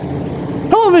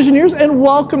Visioneers, and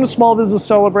welcome to Small Business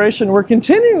Celebration. We're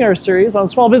continuing our series on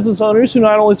small business owners who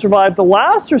not only survived the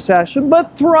last recession,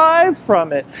 but thrive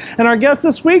from it. And our guest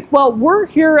this week, well, we're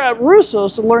here at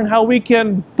Russo's to learn how we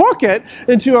can book it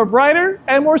into a brighter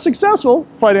and more successful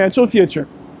financial future.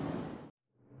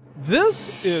 This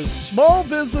is Small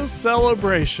Business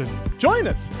Celebration. Join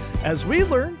us as we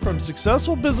learn from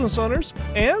successful business owners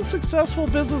and successful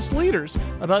business leaders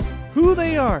about who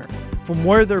they are, from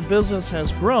where their business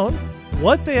has grown,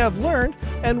 what they have learned,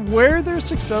 and where their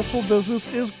successful business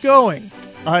is going.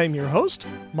 I am your host,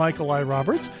 Michael I.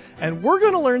 Roberts, and we're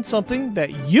going to learn something that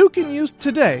you can use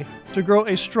today to grow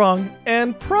a strong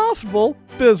and profitable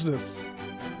business.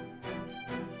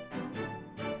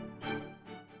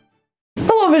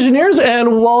 Hello, Visioneers,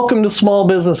 and welcome to Small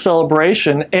Business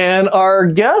Celebration. And our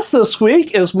guest this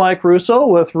week is Mike Russo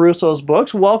with Russo's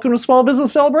Books. Welcome to Small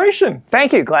Business Celebration.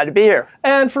 Thank you. Glad to be here.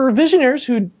 And for Visioneers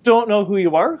who don't know who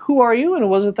you are you, and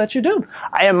what is it that you do?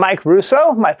 I am Mike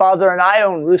Russo. My father and I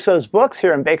own Russo's Books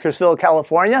here in Bakersfield,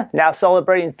 California, now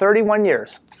celebrating 31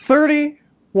 years.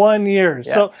 31 years.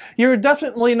 Yeah. So you're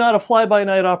definitely not a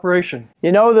fly-by-night operation.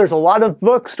 You know, there's a lot of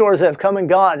bookstores that have come and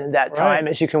gone in that time,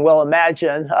 as you can well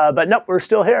imagine. But nope, we're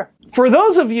still here. For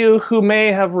those of you who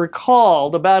may have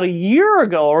recalled, about a year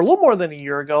ago, or a little more than a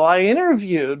year ago, I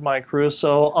interviewed Mike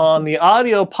Russo on the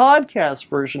audio podcast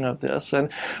version of this.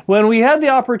 And when we had the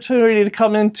opportunity to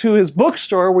come into his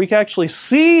bookstore, we could actually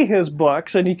see his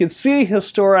books and you could see his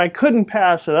store. I couldn't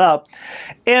pass it up.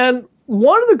 And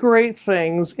one of the great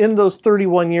things in those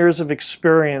 31 years of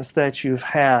experience that you've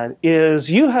had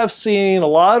is you have seen a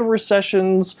lot of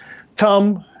recessions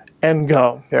come and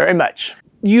go. Very much.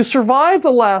 You survived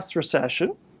the last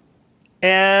recession,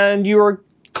 and you were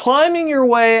climbing your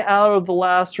way out of the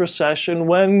last recession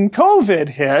when COVID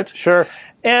hit. Sure.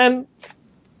 And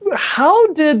how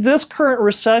did this current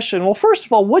recession, well, first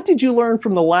of all, what did you learn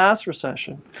from the last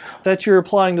recession that you're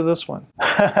applying to this one?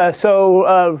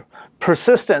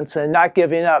 Persistence and not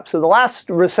giving up. So the last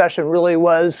recession really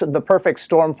was the perfect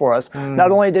storm for us. Not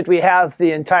only did we have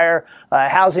the entire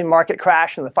housing market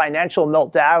crash and the financial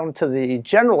meltdown to the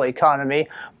general economy,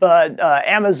 but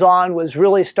Amazon was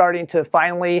really starting to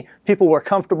finally, people were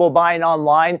comfortable buying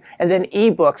online, and then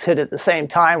ebooks hit at the same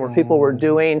time where people were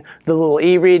doing the little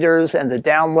e-readers and the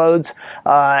downloads,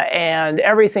 and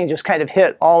everything just kind of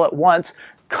hit all at once.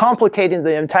 Complicating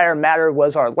the entire matter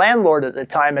was our landlord at the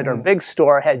time at our big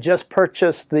store had just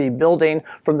purchased the building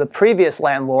from the previous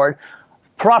landlord.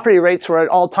 Property rates were at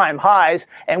all-time highs,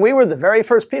 and we were the very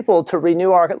first people to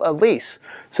renew our lease.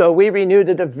 So we renewed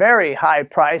at a very high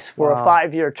price for a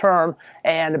 5-year term,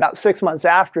 and about 6 months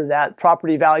after that,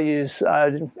 property values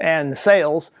and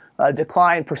sales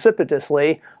declined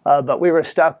precipitously, but we were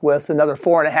stuck with another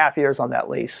 4.5 years on that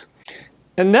lease.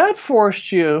 And that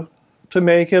forced you to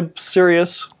make a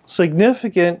serious,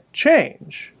 significant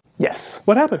change. Yes.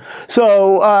 What happened?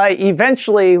 So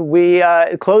eventually we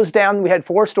closed down. We had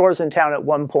 4 stores in town at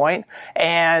one point,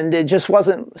 and it just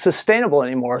wasn't sustainable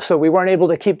anymore. So we weren't able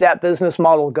to keep that business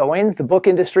model going. The book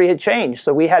industry had changed,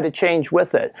 so we had to change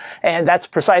with it. And that's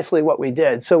precisely what we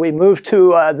did. So we moved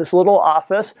to this little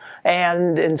office,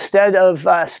 and instead of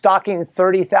stocking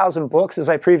 30,000 books as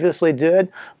I previously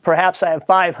did, perhaps I have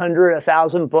 500,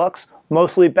 1,000 books,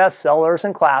 mostly bestsellers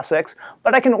and classics,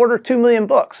 but I can order 2 million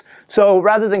books. So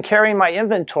rather than carrying my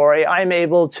inventory, I'm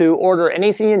able to order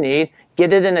anything you need,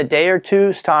 get it in a day or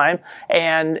two's time,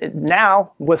 and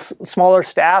now with smaller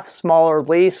staff, smaller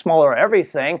lease, smaller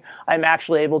everything, I'm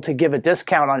actually able to give a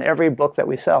discount on every book that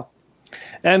we sell.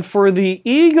 And for the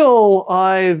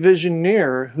eagle-eye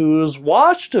Visioneer who's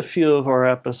watched a few of our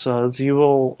episodes, you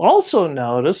will also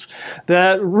notice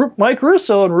that Mike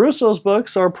Russo and Russo's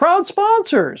Books are proud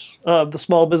sponsors of the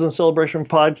Small Business Celebration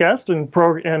podcast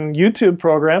and YouTube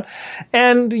program.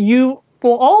 And you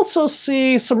will also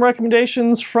see some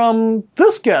recommendations from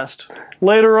this guest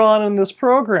later on in this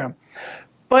program.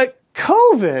 But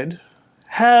COVID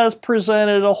has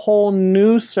presented a whole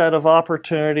new set of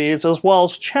opportunities as well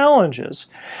as challenges.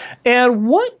 And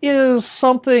what is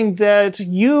something that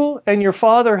you and your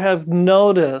father have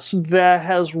noticed that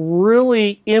has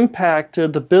really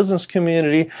impacted the business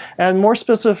community and more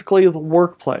specifically the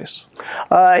workplace?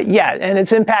 Yeah, and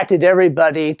it's impacted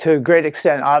everybody to a great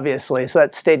extent, obviously, so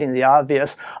that's stating the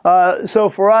obvious. So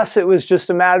for us, it was just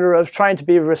a matter of trying to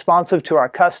be responsive to our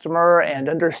customer and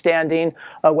understanding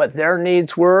what their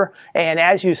needs were and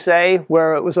as you say,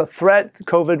 where it was a threat,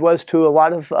 COVID was to a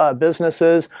lot of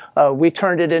businesses, we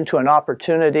turned it into an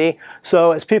opportunity.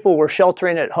 So as people were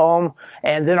sheltering at home,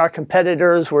 and then our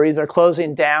competitors were either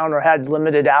closing down or had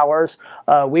limited hours,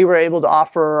 we were able to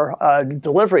offer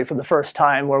delivery for the first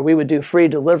time, where we would do free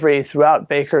delivery throughout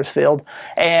Bakersfield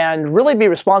and really be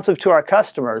responsive to our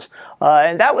customers.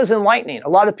 And that was enlightening. A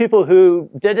lot of people who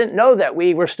didn't know that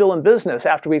we were still in business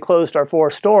after we closed our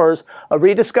 4 stores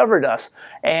rediscovered us.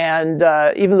 And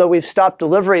even though we've stopped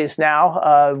deliveries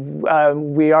now,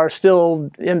 we are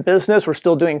still in business. We're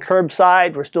still doing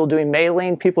curbside. We're still doing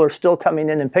mailing. People are still coming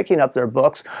in and picking up their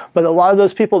books. But a lot of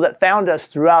those people that found us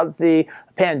throughout the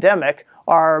pandemic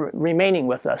are remaining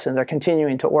with us, and they're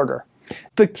continuing to order.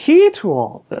 The key to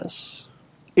all this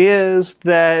is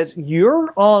that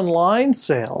your online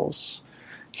sales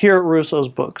here at Russo's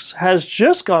Books has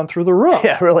just gone through the roof.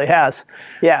 Yeah, it really has.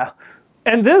 Yeah.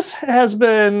 And this has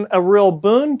been a real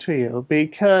boon to you,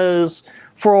 because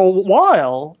for a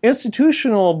while,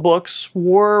 institutional books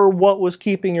were what was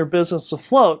keeping your business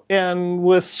afloat. And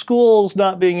with schools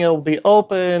not being able to be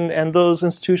open and those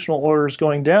institutional orders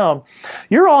going down,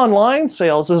 your online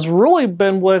sales has really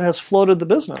been what has floated the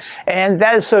business. And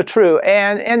that is so true.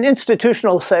 And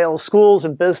institutional sales, schools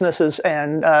and businesses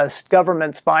and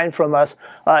governments buying from us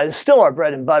is still our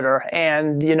bread and butter.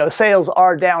 And, sales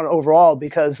are down overall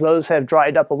because those have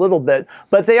dried up a little bit,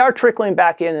 but they are trickling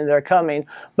back in and they're coming.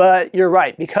 But you're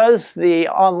right. Because the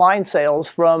online sales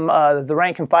from the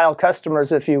rank and file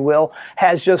customers, if you will,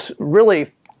 has just really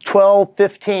 12,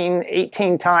 15,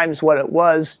 18 times what it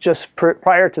was just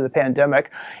prior to the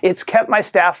pandemic. It's kept my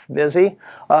staff busy.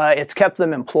 It's kept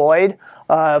them employed.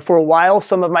 For a while,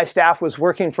 some of my staff was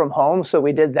working from home, so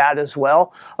we did that as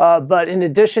well. But in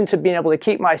addition to being able to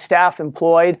keep my staff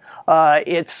employed,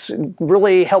 it's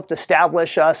really helped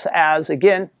establish us as,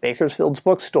 again, Bakersfield's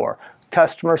bookstore.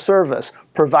 Customer service,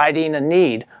 providing a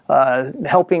need,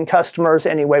 helping customers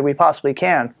any way we possibly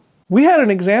can. We had an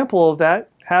example of that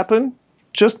happen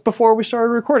just before we started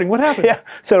recording. What happened? Yeah,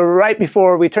 so right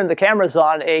before we turned the cameras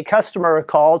on, a customer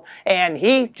called, and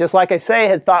he, just like I say,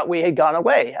 had thought we had gone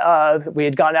away. We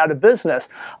had gone out of business.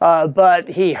 But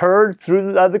he heard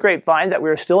through the grapevine that we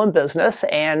were still in business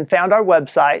and found our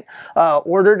website,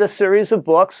 ordered a series of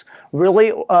books,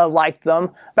 really liked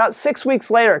them. About 6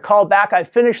 weeks later, called back, I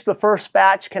finished the first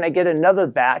batch. Can I get another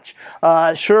batch?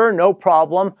 Sure, no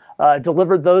problem.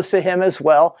 Delivered those to him as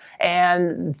well.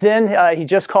 And then he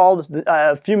just called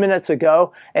a few minutes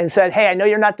ago and said, hey, I know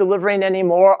you're not delivering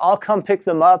anymore. I'll come pick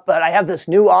them up, but I have this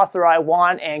new author I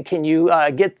want, and can you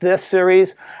get this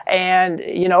series? And,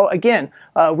 again,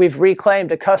 we've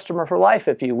reclaimed a customer for life,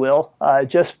 if you will,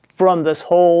 just from this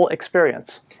whole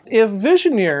experience. If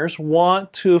Visioneers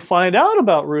want to find out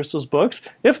about Russo's Books,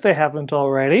 if they haven't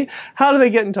already, how do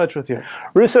they get in touch with you?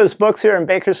 Russo's Books here in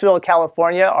Bakersfield,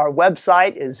 California. Our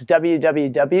website is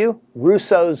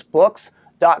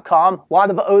www.russosbooks.com. A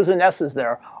lot of O's and S's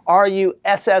there.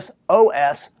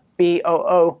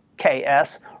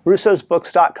 RUSSOSBOOKS,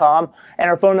 russosbooks.com. And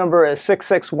our phone number is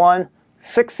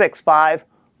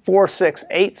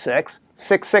 661-665-4686,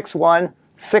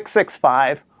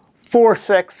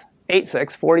 661-665-4686.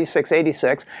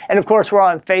 4686. And of course, we're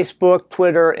on Facebook,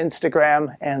 Twitter,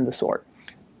 Instagram, and the sort.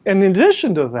 And in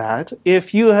addition to that,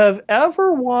 if you have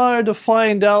ever wanted to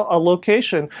find out a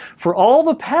location for all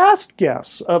the past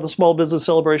guests of the Small Business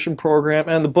Celebration Program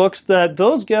and the books that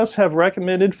those guests have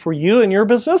recommended for you and your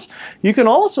business, you can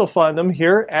also find them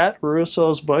here at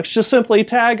Russo's Books. Just simply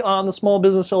tag on the Small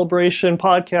Business Celebration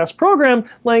Podcast Program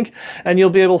link, and you'll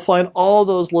be able to find all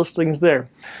those listings there.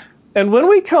 And when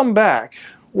we come back,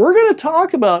 we're going to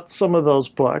talk about some of those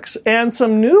books and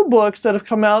some new books that have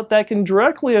come out that can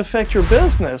directly affect your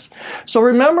business. So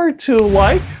remember to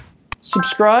like,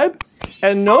 subscribe,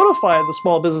 and notify the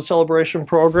Small Business Celebration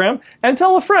Program, and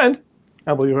tell a friend,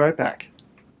 and we'll be right back.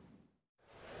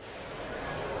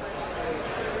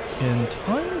 In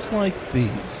times like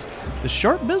these, the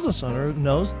sharp business owner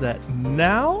knows that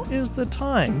now is the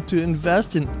time to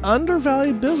invest in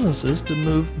undervalued businesses to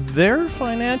move their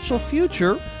financial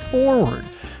future forward.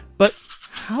 But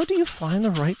how do you find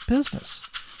the right business?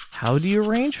 How do you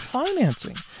arrange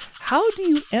financing? How do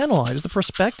you analyze the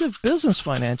prospective business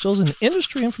financials and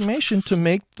industry information to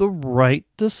make the right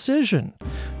decision?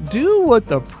 Do what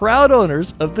the proud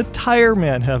owners of the Tire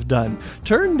Man have done.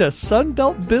 Turn to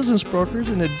Sunbelt Business Brokers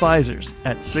and Advisors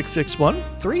at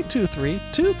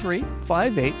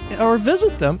 661-323-2358 or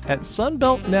visit them at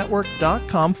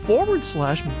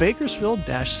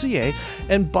sunbeltnetwork.com/Bakersfield-CA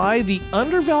and buy the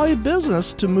undervalued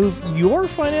business to move your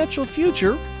financial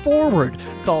future forward.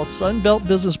 Call Sunbelt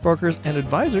Business Brokers and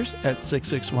Advisors at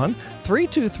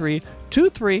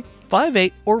 661-323-2358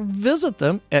 888-858 or visit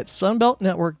them at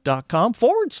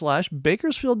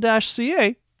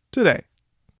sunbeltnetwork.com/Bakersfield-CA today.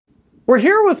 We're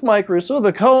here with Mike Russo,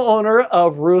 the co-owner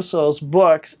of Russo's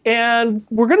Books, and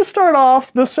we're going to start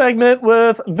off this segment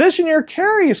with Visioneer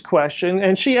Carrie's question,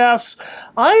 and she asks,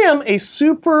 I am a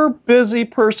super busy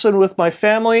person with my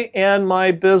family and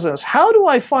my business. How do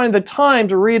I find the time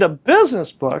to read a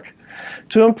business book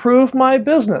to improve my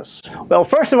business? Well,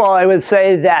 first of all, I would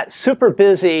say that super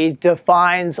busy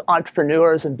defines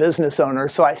entrepreneurs and business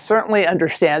owners, so I certainly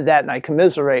understand that and I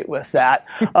commiserate with that.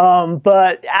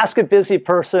 But ask a busy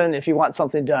person if you want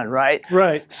something done, right?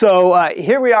 Right. So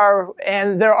here we are,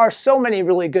 and there are so many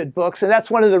really good books, and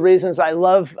that's one of the reasons I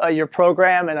love your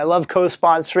program, and I love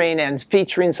co-sponsoring and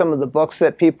featuring some of the books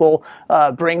that people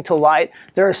bring to light.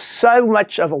 There's so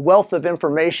much of a wealth of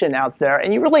information out there,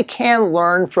 and you really can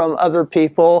learn from other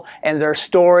people and their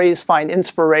stories, find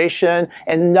inspiration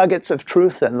and nuggets of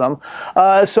truth in them.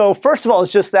 So first of all,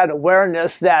 it's just that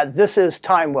awareness that this is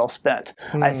time well spent,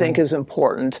 I think is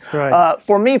important. Right.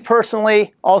 For me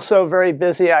personally, also very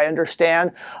busy, I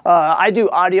understand. I do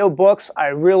audiobooks. I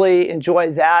really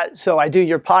enjoy that. So I do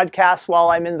your podcast while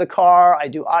I'm in the car. I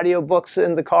do audiobooks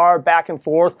in the car, back and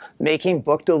forth, making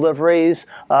book deliveries,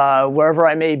 wherever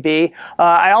I may be.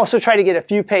 I also try to get a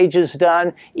few pages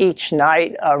done each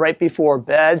night, right before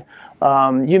bed.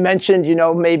 You mentioned,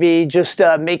 maybe just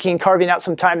carving out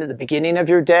some time at the beginning of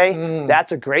your day.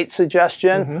 That's a great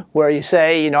suggestion, where you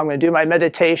say, I'm going to do my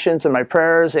meditations and my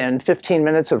prayers and 15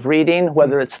 minutes of reading,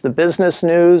 whether it's the business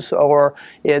news or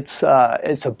it's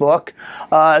a book.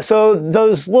 So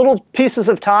those little pieces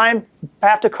of time, I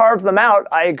have to carve them out,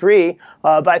 I agree,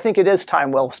 but I think it is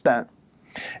time well spent.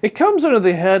 It comes under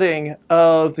the heading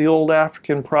of the old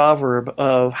African proverb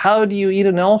of how do you eat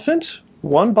an elephant?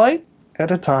 One bite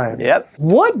at a time. Yep.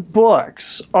 What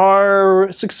books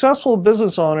are successful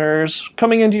business owners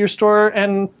coming into your store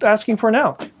and asking for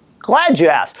now? Glad you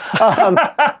asked.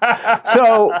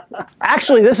 So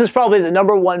actually, this is probably the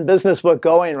number one business book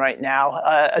going right now,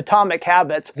 Atomic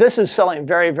Habits. This is selling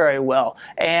very, very well.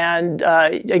 And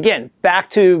again, back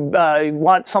to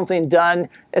want something done,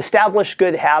 establish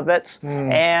good habits.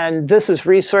 And this is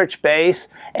research-based,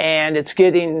 and it's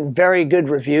getting very good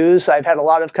reviews. I've had a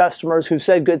lot of customers who've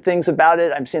said good things about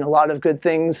it. I've seen a lot of good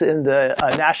things in the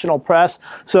national press.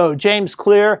 So James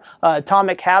Clear,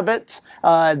 Atomic Habits,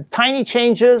 tiny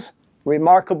changes,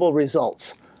 remarkable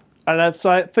results. And that's,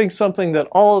 I think, something that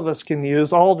all of us can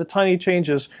use, all the tiny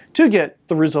changes to get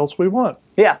the results we want.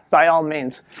 Yeah, by all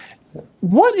means.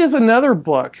 What is another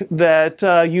book that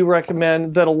you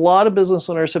recommend that a lot of business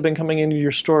owners have been coming into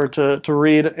your store to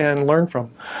read and learn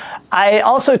from? I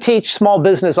also teach small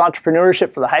business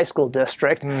entrepreneurship for the high school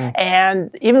district. And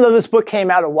even though this book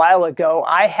came out a while ago,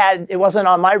 it wasn't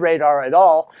on my radar at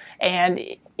all. And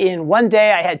in one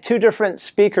day, I had two different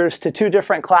speakers to two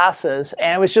different classes,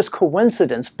 and it was just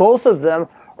coincidence. Both of them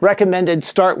recommended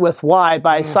Start With Why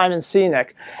by Simon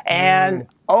Sinek. And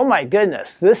oh my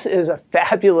goodness, this is a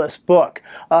fabulous book.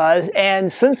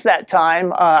 And since that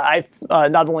time, I've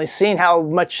not only seen how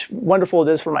much wonderful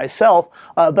it is for myself,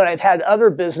 but I've had other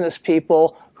business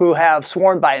people who have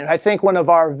sworn by it. And I think one of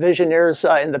our visionaries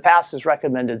in the past has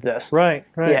recommended this. Right.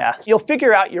 Yeah. You'll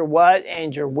figure out your what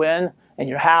and your when and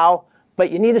your how, but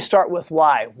you need to start with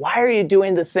why. Why are you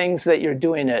doing the things that you're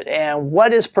doing it? And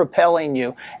what is propelling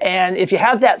you? And if you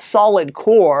have that solid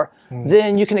core,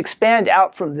 then you can expand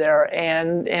out from there,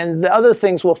 and the other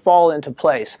things will fall into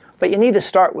place. But you need to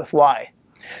start with why.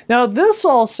 Now, this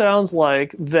all sounds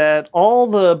like that all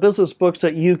the business books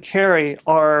that you carry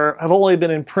have only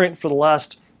been in print for the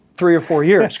last 3 or 4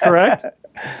 years, correct?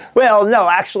 Well, no,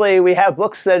 actually, we have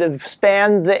books that have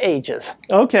spanned the ages.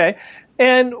 Okay.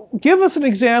 And give us an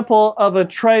example of a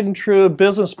tried and true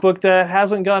business book that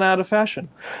hasn't gone out of fashion.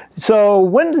 So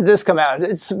when did this come out?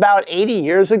 It's about 80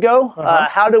 years ago.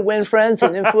 How to Win Friends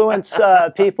and Influence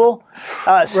People.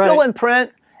 Still in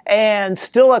print and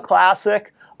still a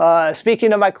classic.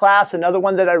 Speaking of my class, another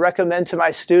one that I recommend to my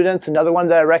students, another one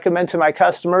that I recommend to my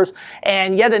customers,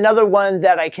 and yet another one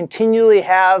that I continually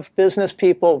have business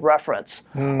people reference.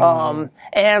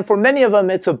 And for many of them,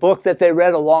 it's a book that they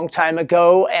read a long time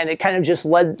ago, and it kind of just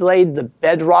laid the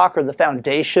bedrock or the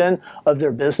foundation of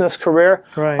their business career.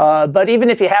 Right. But even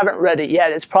if you haven't read it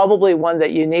yet, it's probably one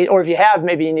that you need, or if you have,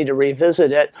 maybe you need to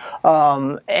revisit it.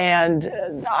 And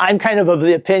I'm kind of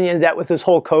the opinion that with this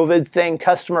whole COVID thing,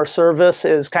 customer service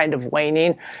is kind of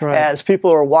waning as people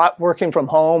are working from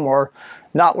home or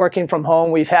not working from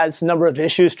home. We've had a number of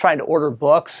issues trying to order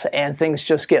books, and things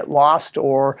just get lost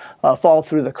or fall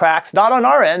through the cracks. Not on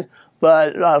our end,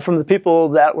 but from the people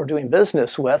that we're doing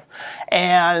business with.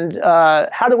 And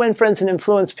how to win friends and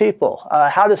influence people,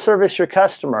 how to service your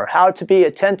customer, how to be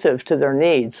attentive to their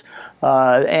needs,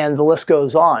 and the list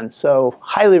goes on. So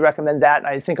highly recommend that.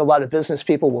 I think a lot of business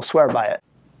people will swear by it.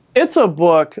 It's a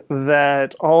book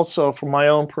that also, from my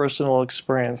own personal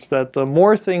experience, that the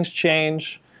more things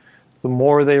change, the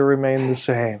more they remain the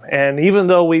same. And even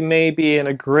though we may be in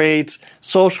a great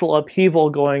social upheaval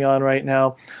going on right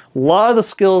now, a lot of the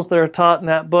skills that are taught in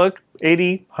that book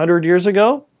 80, 100 years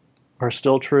ago are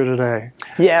still true today.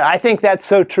 Yeah, I think that's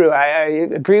so true. I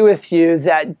agree with you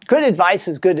that good advice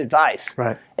is good advice.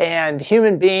 Right. And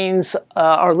human beings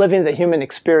are living the human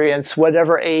experience,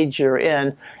 whatever age you're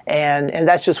in. And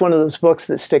that's just one of those books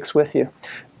that sticks with you.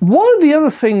 One of the other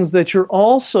things that you're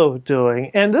also doing,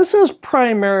 and this is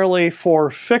primarily for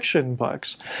fiction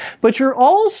books, but you're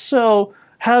also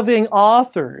having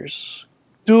authors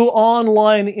do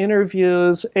online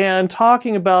interviews and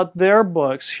talking about their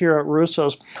books here at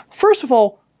Russo's. First of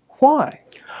all, why?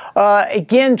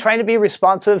 Again, trying to be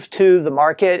responsive to the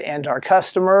market and our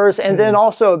customers. And then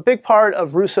also a big part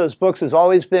of Russo's books has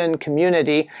always been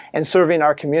community and serving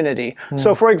our community.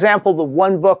 So for example, the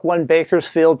One Book, One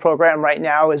Bakersfield program right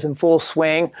now is in full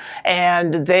swing.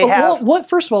 And they have...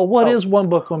 First of all, what is One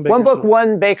Book, One Bakersfield? One Book,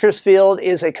 One Bakersfield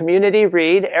is a community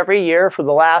read every year for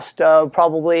the last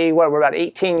probably, we're about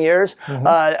 18 years.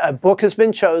 A book has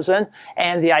been chosen.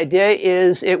 And the idea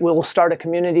is it will start a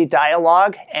community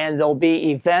dialogue, and there'll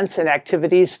be events and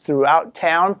activities throughout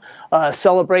town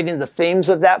celebrating the themes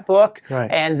of that book. Right.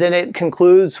 And then it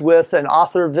concludes with an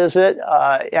author visit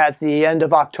at the end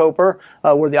of October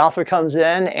where the author comes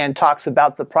in and talks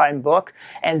about the prime book.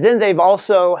 And then they've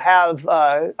also have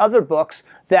other books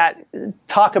that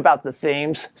talk about the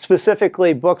themes,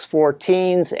 specifically books for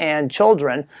teens and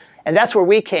children. And that's where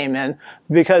we came in,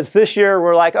 because this year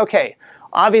we're like, okay,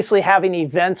 obviously, having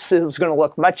events is going to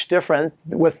look much different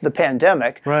with the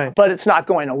pandemic, right, but it's not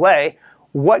going away.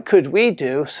 What could we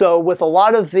do? So with a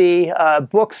lot of the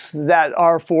books that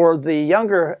are for the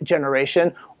younger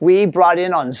generation, we brought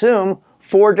in on Zoom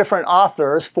 4 different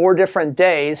authors, 4 different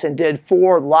days, and did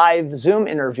 4 live Zoom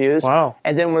interviews. Wow.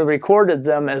 And then we recorded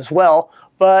them as well.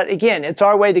 But again, it's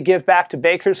our way to give back to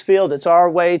Bakersfield. It's our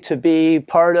way to be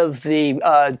part of the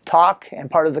talk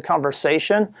and part of the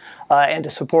conversation and to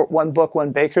support One Book,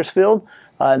 One Bakersfield.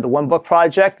 The One Book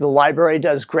Project, the library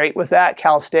does great with that.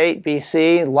 Cal State,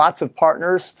 BC, lots of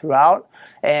partners throughout.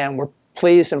 And we're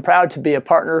pleased and proud to be a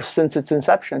partner since its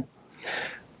inception.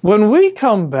 When we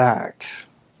come back,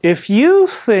 if you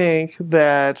think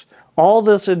that all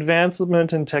this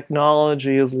advancement in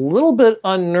technology is a little bit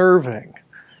unnerving,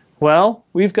 well,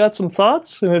 we've got some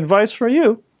thoughts and advice for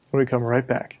you when we come right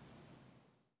back.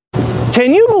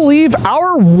 Can you believe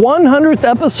our 100th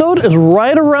episode is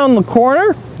right around the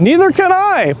corner? Neither can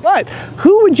I. But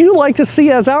who would you like to see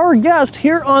as our guest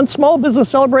here on Small Business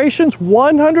Celebration's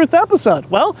 100th episode?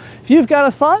 Well, if you've got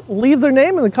a thought, leave their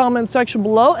name in the comment section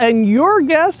below, and your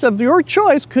guest of your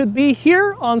choice could be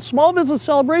here on Small Business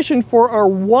Celebration for our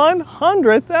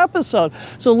 100th episode.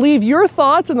 So leave your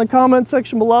thoughts in the comment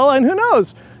section below, and who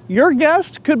knows? Your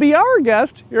guest could be our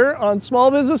guest here on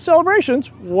Small Business Celebration's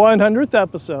 100th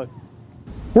episode.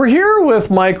 We're here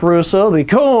with Mike Russo, the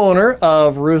co-owner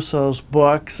of Russo's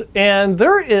Books, and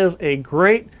there is a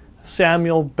great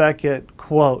Samuel Beckett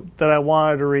quote that I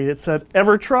wanted to read. It said,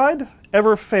 "Ever tried?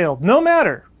 Ever failed? No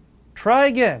matter. Try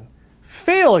again.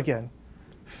 Fail again.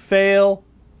 Fail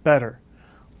better."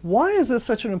 Why is this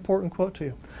such an important quote to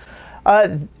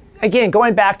you? Again,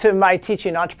 going back to my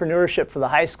teaching entrepreneurship for the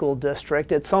high school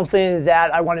district, it's something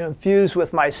that I want to infuse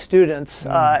with my students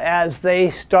as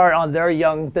they start on their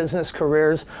young business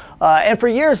careers. And for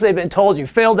years they've been told, you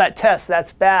failed that test,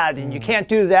 that's bad, and you can't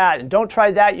do that, and don't try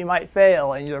that, you might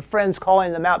fail, and your friends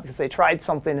calling them out because they tried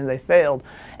something and they failed.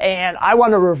 And I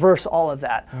want to reverse all of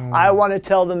that. I want to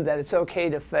tell them that it's okay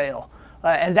to fail.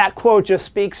 And that quote just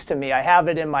speaks to me. I have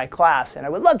it in my class, and I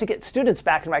would love to get students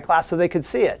back in my class so they could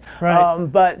see it.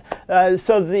 Right.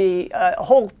 So the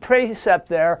whole precept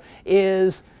there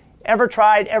is, ever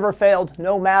tried, ever failed,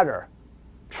 no matter.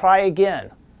 Try again.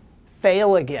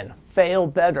 Fail again. Fail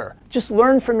better. Just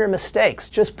learn from your mistakes.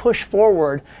 Just push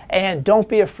forward, and don't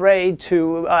be afraid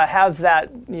to have that,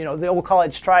 the old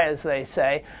college try, as they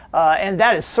say. And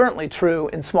that is certainly true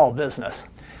in small business.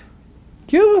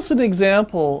 Give us an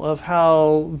example of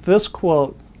how this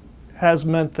quote has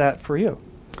meant that for you.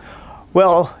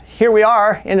 Well, here we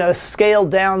are in a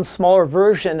scaled down, smaller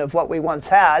version of what we once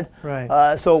had.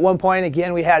 Right. So at one point,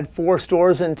 again, we had 4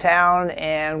 stores in town,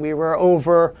 and we were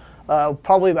over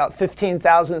probably about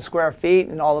 15,000 square feet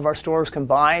in all of our stores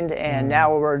combined, and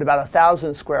now we're at about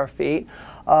 1,000 square feet.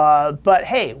 But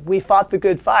hey, we fought the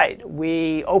good fight.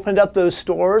 We opened up those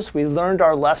stores, we learned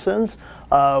our lessons,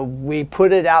 we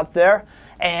put it out there,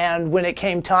 and when it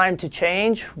came time to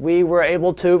change, we were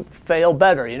able to fail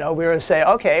better. You know, we were to say,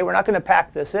 okay, we're not going to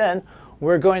pack this in.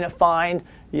 We're going to find,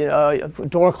 you know, a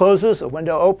door closes, a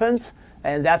window opens,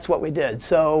 and that's what we did.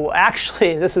 So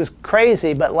actually, this is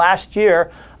crazy, but last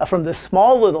year, from this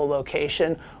small little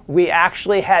location, we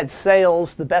actually had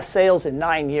sales, the best sales in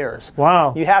 9 years.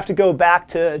 Wow. You have to go back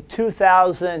to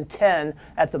 2010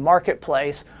 at the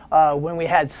marketplace when we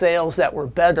had sales that were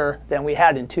better than we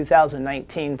had in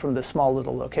 2019 from this small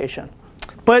little location.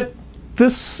 But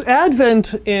this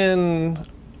advent in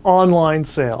online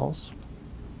sales,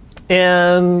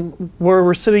 and where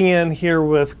we're sitting in here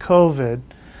with COVID,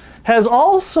 has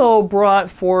also brought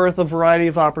forth a variety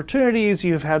of opportunities.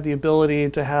 You've had the ability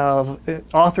to have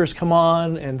authors come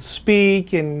on and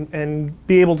speak and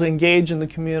be able to engage in the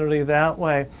community that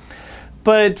way.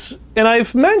 But, and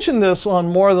I've mentioned this on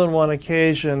more than one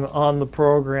occasion on the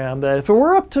program, that if it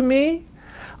were up to me,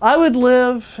 I would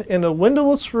live in a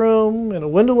windowless room, in a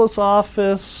windowless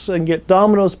office, and get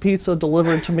Domino's pizza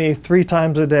delivered to me 3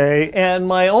 times a day, and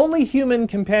my only human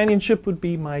companionship would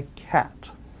be my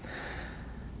cat.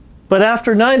 But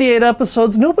after 98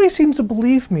 episodes, nobody seems to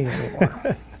believe me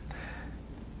anymore.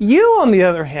 You, on the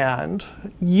other hand,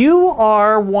 you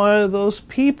are one of those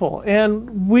people.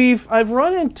 And I've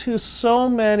run into so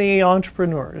many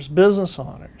entrepreneurs, business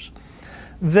owners,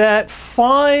 that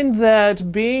find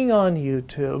that being on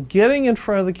YouTube, getting in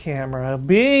front of the camera,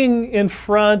 being in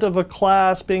front of a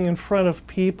class, being in front of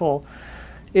people,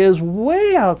 is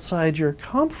way outside your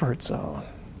comfort zone.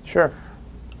 Sure.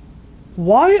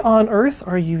 Why on earth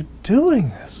are you doing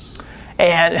this?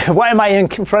 And why am I in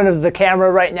front of the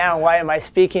camera right now? Why am I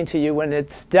speaking to you when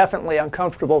it's definitely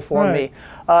uncomfortable for me?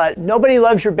 Nobody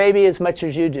loves your baby as much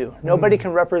as you do. Nobody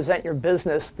can represent your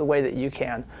business the way that you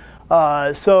can.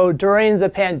 So during the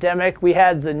pandemic, we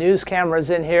had the news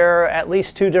cameras in here at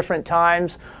least 2 different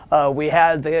times. We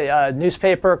had the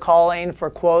newspaper calling for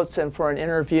quotes and for an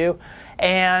interview.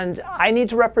 And I need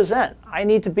to represent. I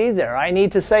need to be there. I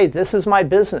need to say, this is my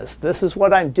business. This is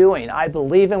what I'm doing. I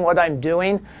believe in what I'm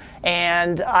doing.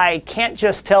 And I can't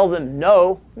just tell them,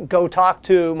 no, go talk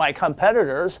to my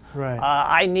competitors. Right.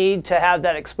 I need to have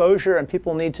that exposure, and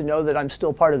people need to know that I'm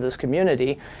still part of this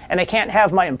community. And I can't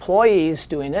have my employees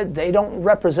doing it. They don't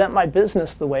represent my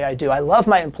business the way I do. I love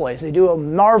my employees. They do a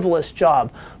marvelous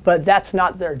job, but that's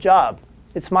not their job.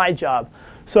 It's my job.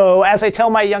 So as I tell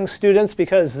my young students,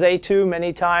 because they too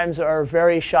many times are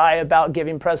very shy about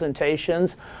giving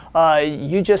presentations,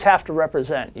 you just have to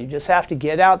represent. You just have to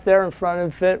get out there in front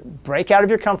of it, break out of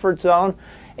your comfort zone,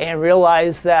 and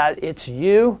realize that it's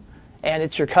you and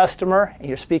it's your customer, and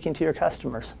you're speaking to your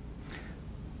customers.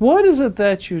 What is it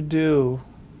that you do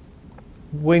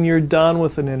when you're done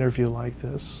with an interview like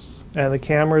this and the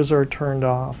cameras are turned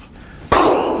off?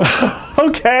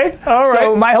 Okay, all right.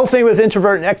 So my whole thing with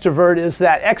introvert and extrovert is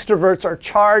that extroverts are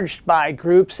charged by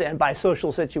groups and by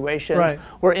social situations,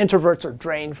 where introverts are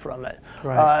drained from it.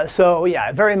 So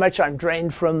yeah, very much I'm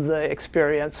drained from the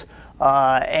experience,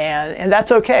 and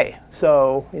that's okay.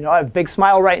 So, you know, I have a big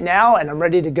smile right now, and I'm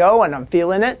ready to go, and I'm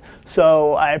feeling it.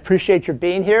 So I appreciate your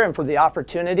being here and for the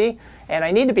opportunity, and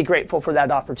I need to be grateful for that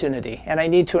opportunity, and I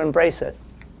need to embrace it.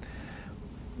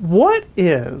 What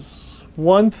is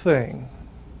one thing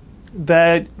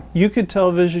that you could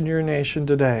tell Vision Your Nation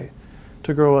today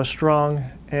to grow a strong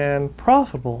and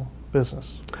profitable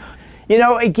business? You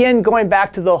know, again, going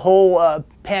back to the whole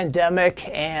pandemic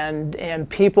and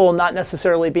people not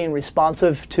necessarily being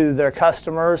responsive to their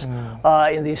customers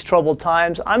in these troubled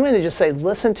times, I'm going to just say,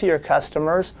 listen to your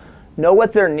customers, know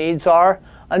what their needs are,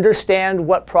 understand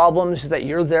what problems that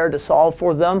you're there to solve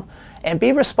for them, and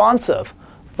be responsive.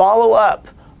 Follow up.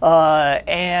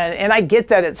 And I get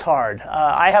that it's hard.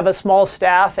 I have a small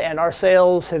staff, and our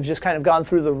sales have just kind of gone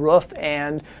through the roof,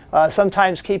 and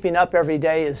sometimes keeping up every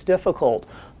day is difficult.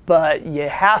 But you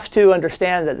have to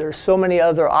understand that there's so many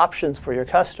other options for your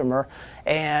customer,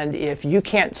 and if you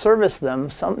can't service them,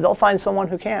 they'll find someone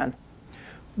who can.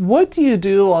 What do you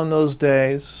do on those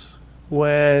days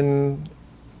when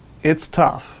it's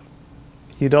tough?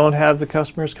 You don't have the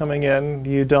customers coming in.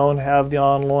 You don't have the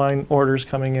online orders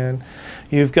coming in.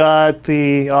 You've got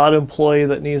the odd employee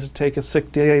that needs to take a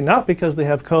sick day, not because they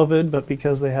have COVID, but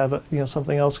because they have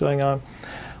something else going on.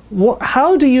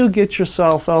 How do you get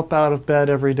yourself up out of bed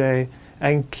every day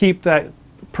and keep that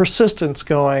persistence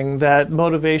going, that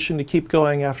motivation to keep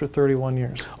going after 31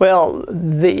 years? Well,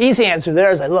 the easy answer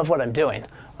there is I love what I'm doing.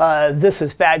 this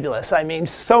is fabulous. I mean,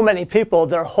 so many people,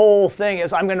 their whole thing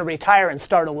is, I'm going to retire and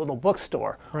start a little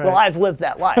bookstore. Right. Well, I've lived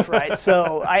that life, right?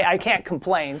 So I can't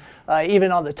complain.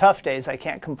 Even on the tough days, I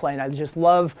can't complain. I just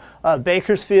love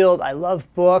Bakersfield. I love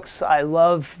books. I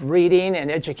love reading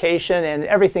and education, and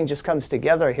everything just comes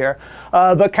together here.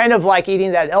 But kind of like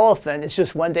eating that elephant, it's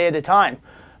just one day at a time.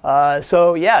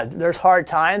 So yeah, there's hard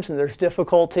times and there's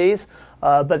difficulties,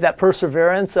 but that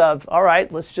perseverance of, all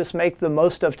right, let's just make the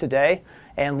most of today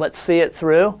and let's see it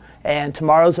through. And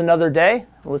tomorrow's another day.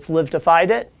 Let's live to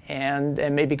fight it, and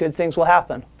maybe good things will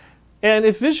happen. And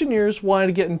if Visioneers wanted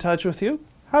to get in touch with you,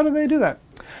 how do they do that?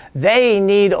 They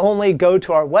need only go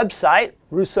to our website,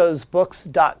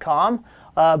 russosbooks.com,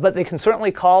 but they can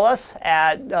certainly call us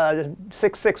at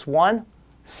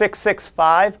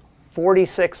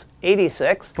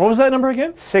 661-665-4686. What was that number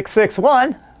again?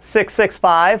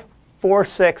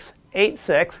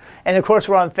 661-665-4686. And of course,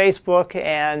 we're on Facebook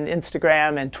and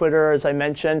Instagram and Twitter, as I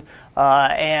mentioned.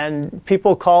 And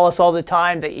people call us all the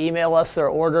time. They email us their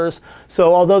orders.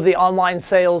 So although the online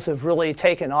sales have really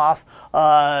taken off,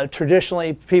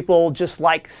 traditionally people just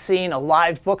like seeing a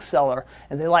live bookseller,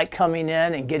 and they like coming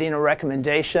in and getting a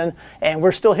recommendation. And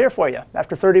we're still here for you.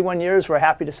 After 31 years, we're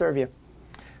happy to serve you.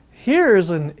 Here's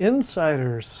an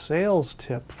insider sales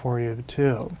tip for you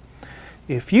too.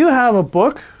 If you have a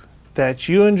book that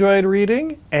you enjoyed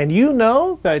reading and you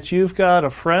know that you've got a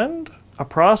friend, a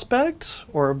prospect,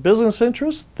 or a business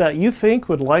interest that you think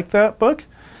would like that book,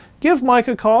 give Mike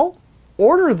a call,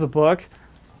 order the book,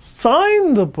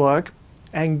 sign the book,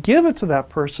 and give it to that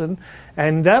person,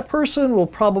 and that person will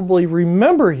probably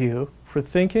remember you for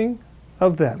thinking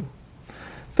of them.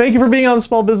 Thank you for being on the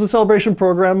Small Business Celebration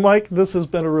program, Mike. This has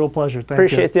been a real pleasure. Thank you.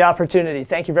 Appreciate the opportunity.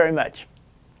 Thank you very much.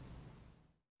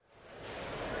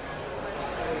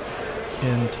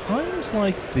 In times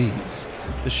like these,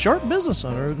 the sharp business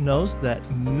owner knows that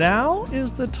now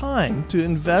is the time to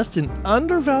invest in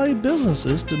undervalued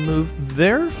businesses to move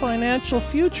their financial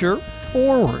future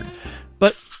forward.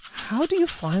 But how do you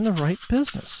find the right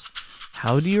business?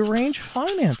 How do you arrange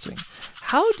financing?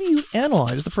 How do you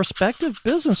analyze the prospective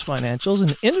business financials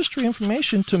and industry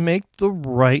information to make the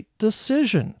right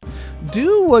decision?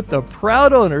 Do what the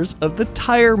proud owners of the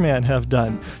Tire Man have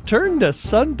done. Turn to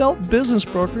Sunbelt Business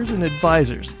Brokers and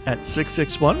Advisors at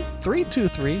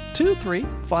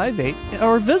 661-323-2358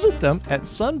 or visit them at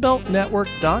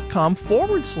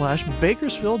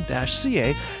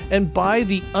sunbeltnetwork.com/Bakersfield-CA and buy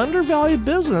the undervalued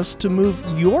business to move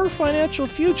your financial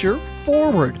future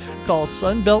forward. Call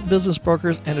Sunbelt Business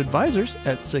Brokers and Advisors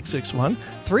at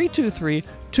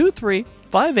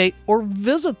 661-323-2358 or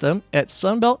visit them at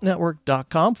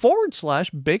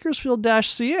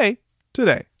sunbeltnetwork.com/Bakersfield-CA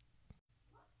today.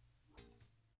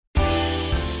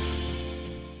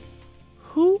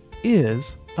 Who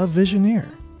is a Visioneer?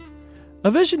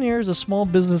 A Visioneer is a small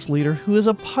business leader who is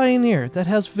a pioneer that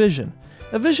has vision.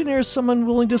 A Visioneer is someone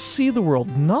willing to see the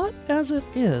world not as it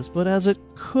is, but as it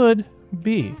could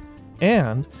be,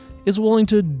 and is willing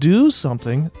to do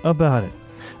something about it.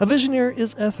 A Visioneer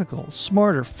is ethical,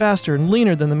 smarter, faster, and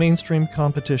leaner than the mainstream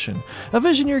competition. A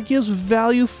Visioneer gives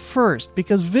value first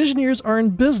because Visioneers are in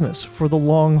business for the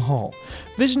long haul.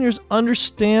 Visioneers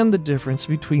understand the difference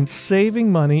between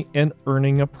saving money and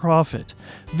earning a profit.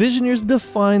 Visioneers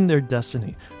define their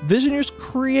destiny. Visioneers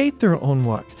create their own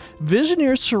luck.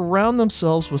 Visioneers surround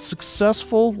themselves with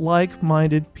successful,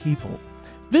 like-minded people.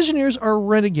 Visioneers are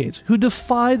renegades who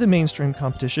defy the mainstream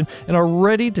competition and are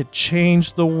ready to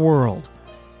change the world.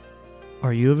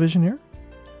 Are you a Visioneer?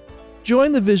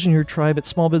 Join the Visioneer tribe at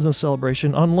Small Business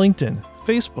Celebration on LinkedIn,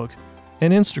 Facebook,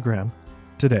 and Instagram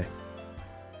today.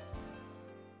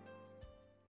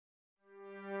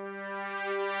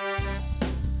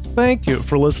 Thank you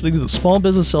for listening to the Small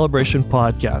Business Celebration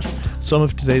podcast. Some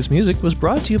of today's music was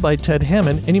brought to you by Ted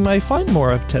Hammond, and you may find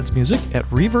more of Ted's music at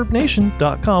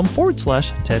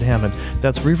reverbnation.com/Ted Hammond.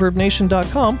 That's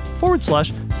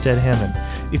reverbnation.com/Ted Hammond.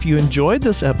 If you enjoyed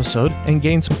this episode and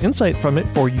gained some insight from it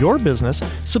for your business,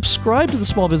 subscribe to the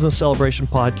Small Business Celebration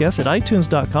podcast at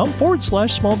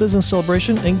itunes.com/Small Business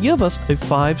Celebration and give us a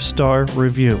 5-star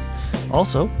review.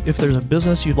 Also, if there's a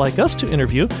business you'd like us to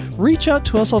interview, reach out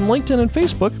to us on LinkedIn and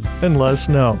Facebook and let us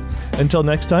know. Until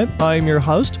next time, I'm your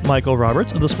host, Michael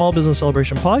Roberts of the Small Business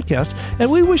Celebration podcast, and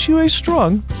we wish you a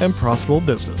strong and profitable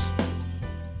business.